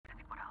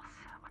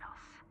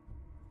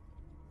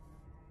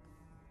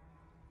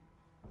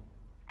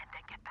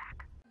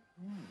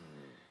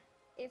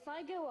if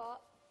I go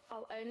up,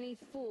 I'll only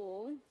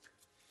fall.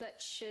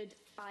 But should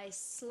I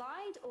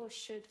slide or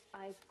should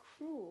I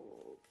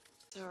crawl?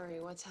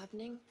 Sorry, what's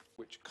happening?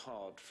 Which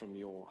card from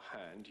your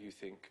hand you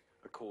think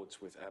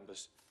accords with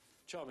Amber's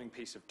charming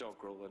piece of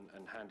doggerel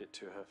and hand it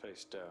to her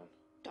face down?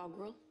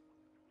 Doggerel?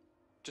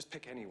 Just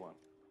pick anyone.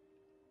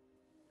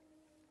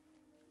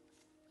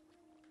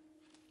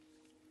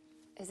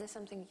 Is this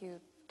something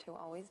you two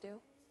always do?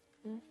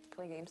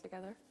 Play games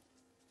together?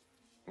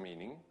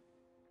 Meaning?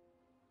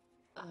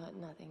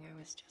 Nothing. I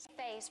was just...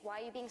 Face,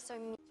 why are you being so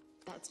mean?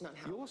 That's not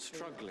how... You're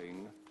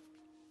struggling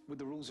with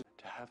the rules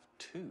to have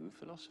 2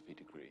 philosophy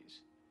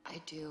degrees.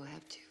 I do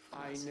have 2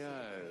 philosophy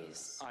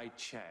degrees. I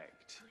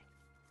checked.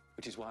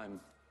 Which is why I'm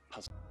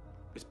puzzled.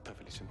 It's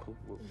perfectly simple.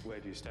 Where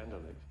do you stand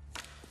on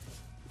it?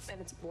 And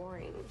it's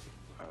boring.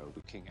 Oh,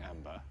 with King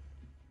Amber.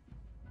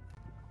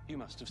 You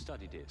must have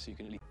studied it, so you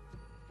can at least...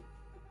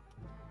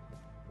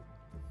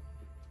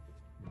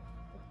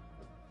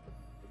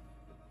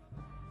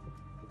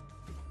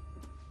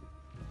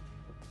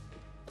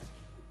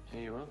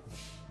 Here you are.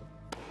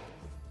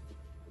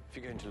 If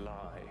you're going to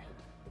lie,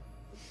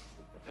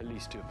 at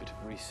least do a bit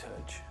of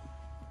research.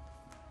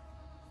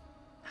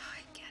 Oh,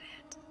 I get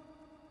it.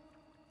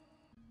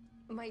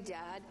 My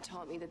dad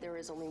taught me that there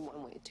is only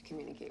one way to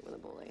communicate with a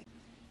bully.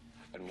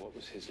 And what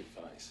was his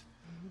advice?